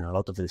today, and a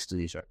lot of the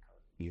studios are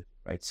using,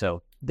 right?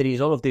 So there is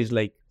all of these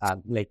like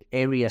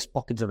areas,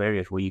 pockets of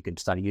areas where you can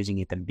start using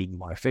it and being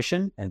more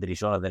efficient, and there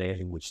is all other areas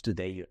in which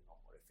today you're not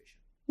more efficient.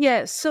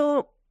 Yeah.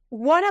 So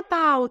what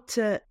about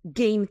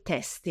game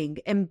testing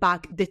and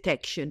bug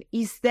detection?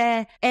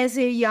 Has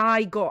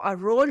AI got a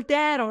role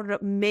there, or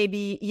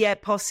maybe,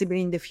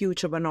 possibly in the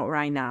future, but not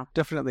right now?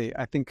 Definitely.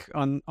 I think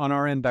on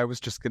our end, I was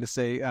just going to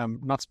say,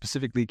 not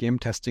specifically game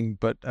testing,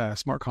 but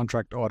smart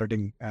contract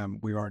auditing,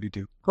 we already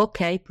do.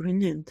 Okay,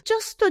 brilliant.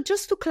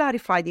 Just to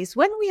clarify this,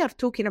 when we are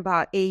talking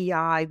about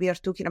AI, we are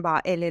talking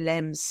about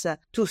LLMs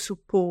to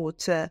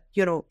support,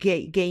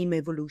 game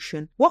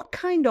evolution. What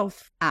kind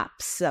of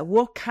apps,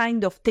 what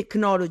kind of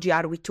technology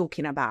are we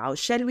talking about?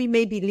 Shall we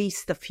maybe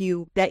list a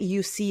few that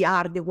you see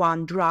are the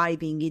one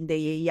driving in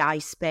the AI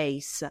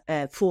space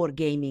for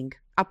gaming?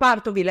 A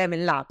part of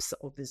 11 Labs,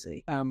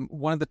 obviously.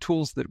 One of the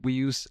tools that we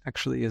use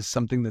actually is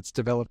something that's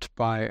developed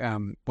by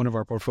one of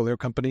our portfolio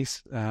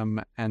companies,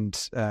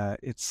 and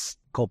it's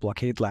called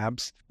Blockade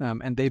Labs,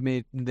 and they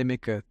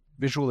make a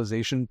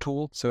visualization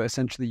tool. So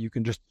essentially, you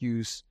can just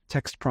use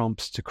text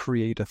prompts to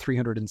create a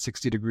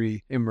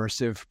 360-degree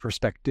immersive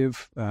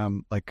perspective,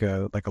 like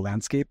a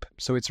landscape.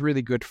 So it's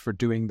really good for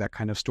doing that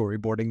kind of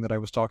storyboarding that I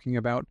was talking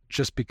about,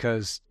 just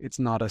because it's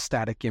not a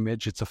static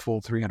image, it's a full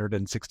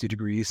 360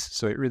 degrees.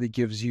 So it really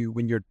gives you,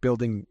 when you're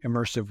building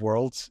immersive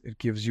worlds, it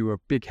gives you a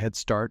big head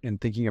start in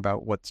thinking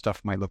about what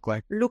stuff might look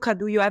like. Luca,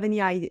 do you have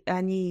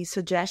any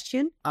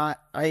suggestion?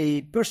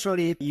 I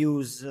personally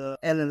use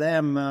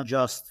LLM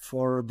just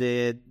for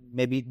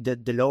maybe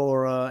the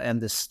lore and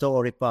the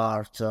story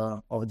part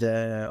of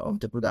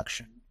the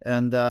production,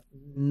 and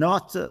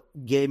not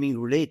gaming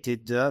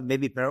related,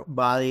 maybe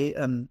by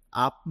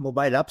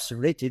mobile apps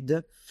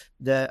related.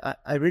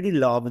 I really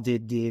love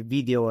the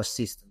video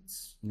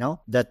assistants,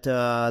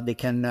 that they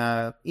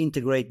can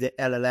integrate the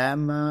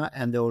LLM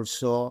and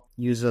also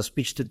use a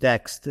speech to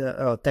text,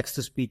 text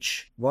to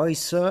speech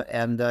voice,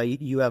 and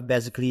you have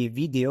basically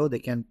video. They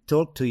can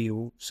talk to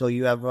you, so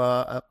you have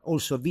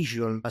also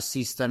visual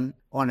assistant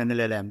on an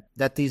LLM.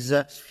 That is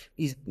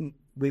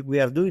we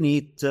are doing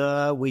it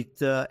with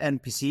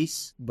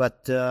NPCs,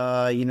 but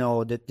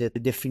the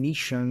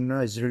definition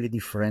is really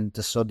different,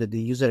 so that the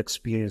user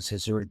experience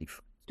is really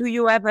different. Do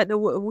you have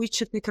which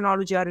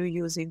technology are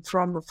you using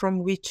from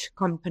which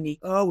company?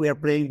 Oh, we are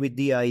playing with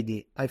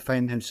DID. I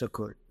find them so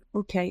cool.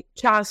 Okay,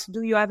 Charles,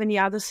 do you have any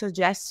other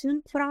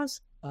suggestion for us?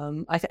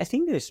 I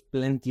think there's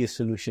plenty of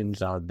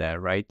solutions out there,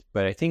 right?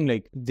 But I think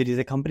like there is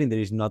a company that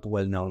is not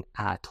well known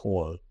at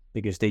all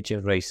because they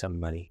just raised some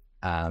money.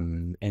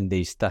 And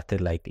they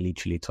started like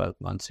literally 12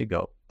 months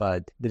ago.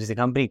 But there is a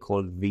company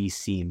called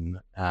vSIM,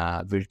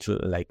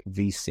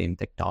 vSIM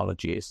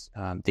Technologies.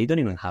 They don't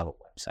even have a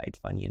website,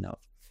 funny enough.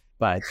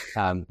 But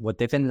what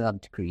they've ended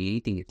up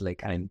creating is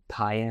like an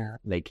entire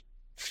like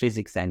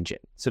physics engine.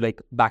 So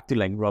like back to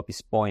like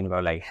Robbie's point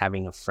about like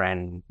having a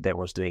friend that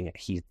was doing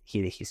his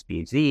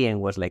PhD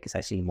and was like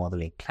essentially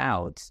modeling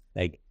clouds.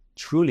 Like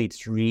truly,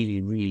 it's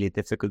really, really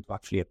difficult to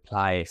actually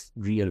apply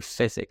real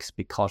physics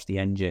because the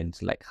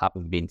engines like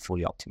haven't been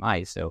fully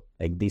optimized. So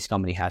like this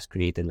company has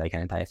created like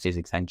an entire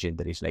physics engine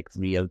that is like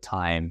real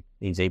time.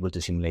 It's able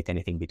to simulate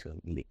anything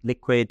between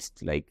liquids,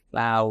 like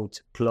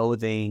clouds,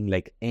 clothing,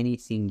 like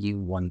anything you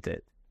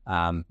wanted.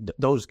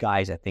 Those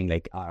guys, I think,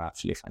 like are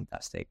absolutely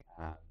fantastic.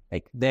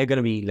 Like they're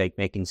gonna be like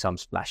making some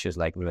splashes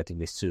like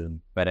relatively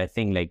soon, but I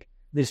think like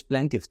there's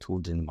plenty of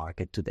tools in the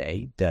market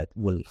today that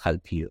will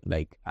help you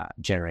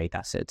generate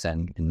assets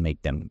and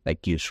make them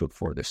useful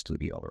for the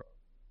studio.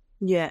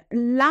 Yeah.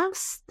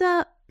 Last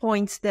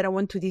points that I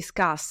want to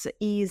discuss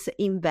is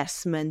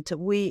investment.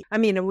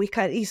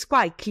 It's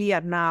quite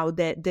clear now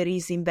that there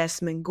is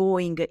investment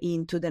going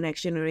into the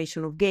next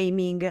generation of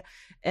gaming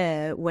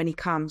when it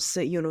comes,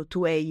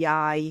 to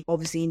AI,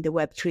 obviously in the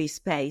Web3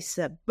 space.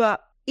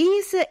 But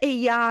is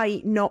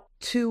AI not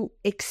too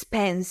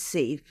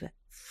expensive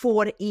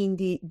for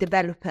indie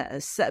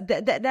developers?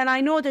 Then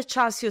I know that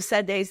Charles, you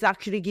said that is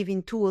actually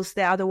giving tools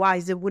that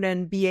otherwise they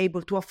wouldn't be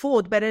able to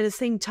afford, but at the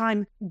same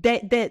time,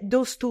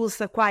 those tools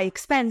are quite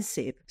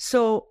expensive.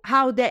 So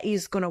how that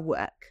is going to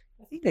work?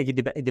 I think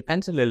it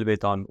depends a little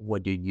bit on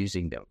what you're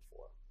using them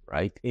for,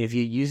 right? If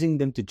you're using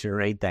them to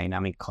generate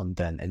dynamic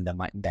content and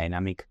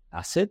dynamic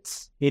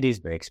assets, it is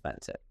very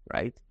expensive,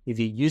 right? If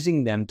you're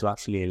using them to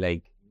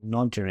actually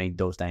not generate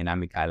those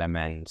dynamic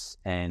elements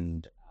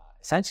and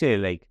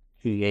essentially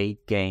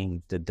create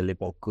games that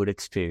deliver good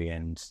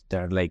experience,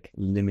 they're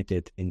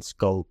limited in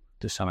scope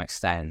to some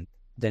extent,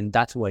 then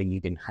that's where you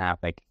can have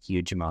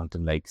huge amount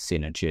of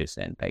synergies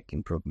and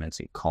improvements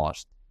in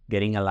cost.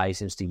 Getting a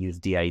license to use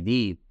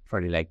DID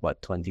for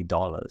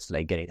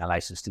 $20, getting a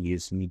license to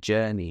use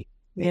Midjourney,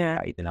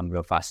 right? The number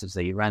of assets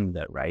that you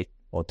render, right?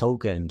 Or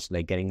tokens,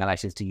 getting a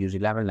license to use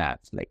 11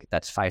 Labs,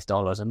 that's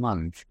 $5 a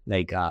month.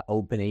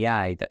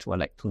 OpenAI, that's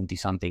what, 20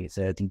 something,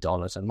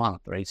 $30 a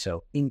month, right?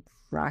 So in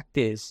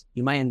practice,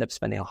 you might end up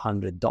spending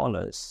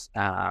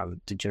 $100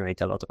 to generate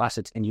a lot of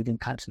assets, and you can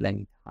cancel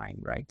any time,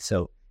 right?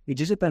 So it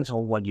just depends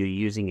on what you're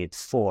using it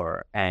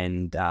for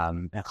and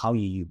how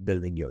you're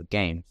building your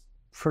games.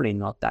 Probably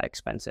not that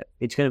expensive.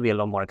 It's going to be a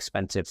lot more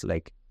expensive,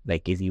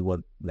 if you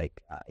would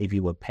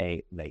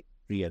pay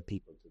real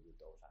people to do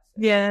those assets.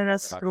 Yeah,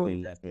 that's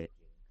true.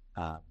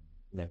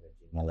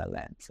 Leveraging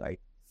LLMs, right?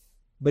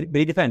 But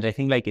it depends. I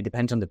think it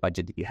depends on the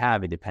budget that you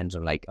have. It depends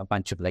on a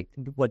bunch of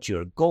what's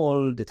your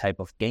goal, the type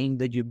of game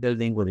that you're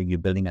building, whether you're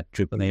building a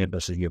AAA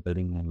versus you're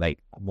building a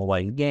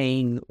mobile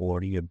game,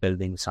 or you're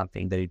building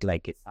something that is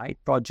a side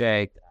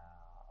project,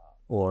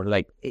 or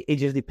it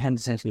just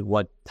depends essentially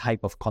what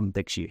type of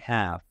context you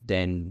have.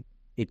 Then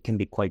it can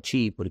be quite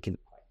cheap, or it can be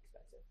quite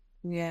expensive.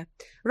 Yeah.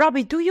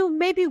 Robbie, do you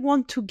maybe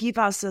want to give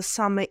us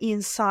some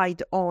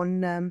insight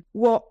on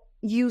what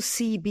you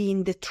see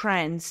being the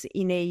trends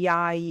in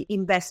AI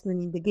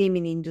investment in the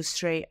gaming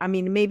industry? I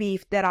mean, maybe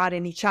if there are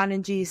any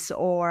challenges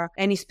or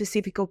any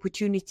specific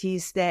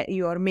opportunities that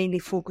you are mainly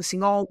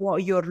focusing on,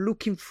 what you're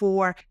looking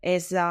for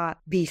as a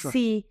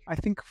VC. Sure. I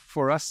think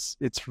for us,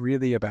 it's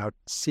really about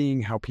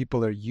seeing how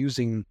people are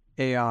using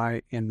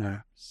AI in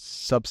a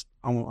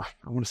I want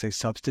to say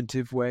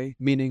substantive way,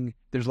 meaning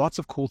there's lots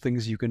of cool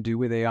things you can do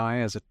with AI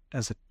as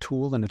a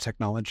tool and a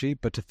technology,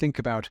 but to think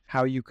about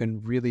how you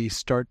can really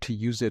start to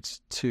use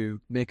it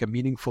to make a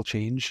meaningful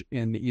change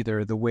in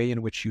either the way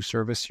in which you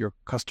service your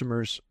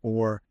customers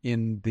or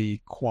in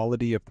the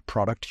quality of the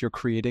product you're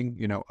creating.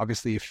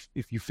 Obviously, if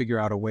you figure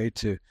out a way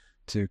to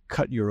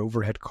cut your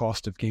overhead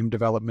cost of game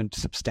development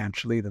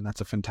substantially, then that's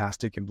a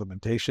fantastic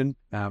implementation.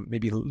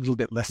 Maybe a little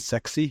bit less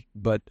sexy,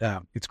 but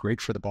it's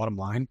great for the bottom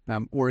line.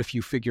 Or if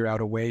you figure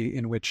out a way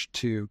in which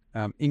to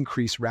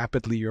increase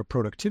rapidly your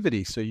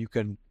productivity so you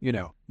can,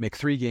 make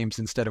 3 games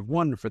instead of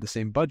 1 for the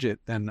same budget,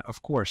 then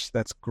of course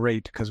that's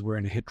great because we're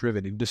in a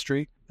hit-driven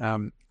industry.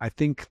 I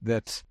think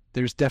that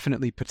there's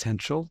definitely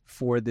potential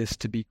for this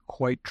to be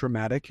quite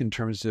dramatic in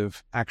terms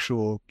of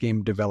actual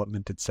game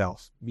development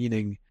itself.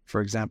 Meaning, for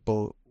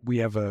example, we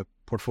have a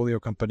portfolio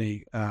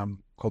company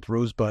called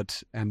Rosebud,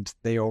 and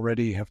they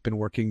already have been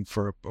working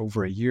for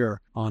over a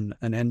year on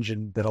an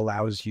engine that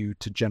allows you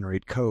to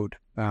generate code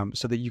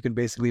so that you can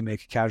basically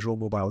make casual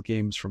mobile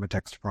games from a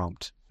text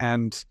prompt.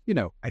 And,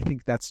 I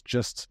think that's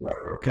just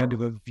kind of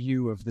a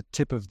view of the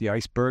tip of the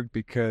iceberg,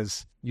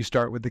 because you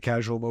start with the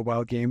casual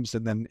mobile games,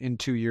 and then in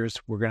 2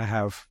 years, we're going to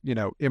have,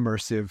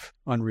 immersive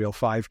Unreal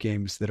 5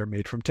 games that are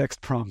made from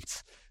text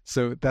prompts.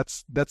 So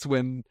that's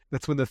when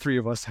the 3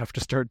 of us have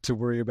to start to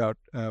worry about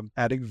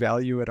adding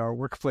value at our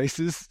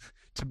workplaces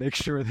to make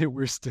sure that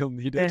we're still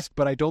needed.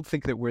 But I don't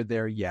think that we're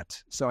there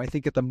yet. So I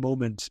think at the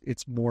moment,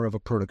 it's more of a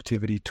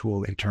productivity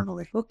tool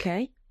internally.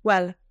 Okay.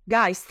 Well,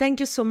 guys, thank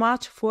you so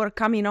much for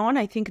coming on.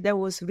 I think that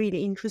was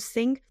really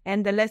interesting.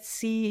 And let's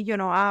see,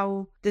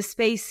 how the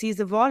space is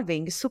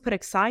evolving. Super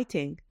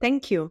exciting.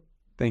 Thank you.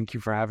 Thank you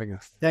for having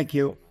us. Thank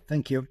you.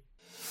 Thank you.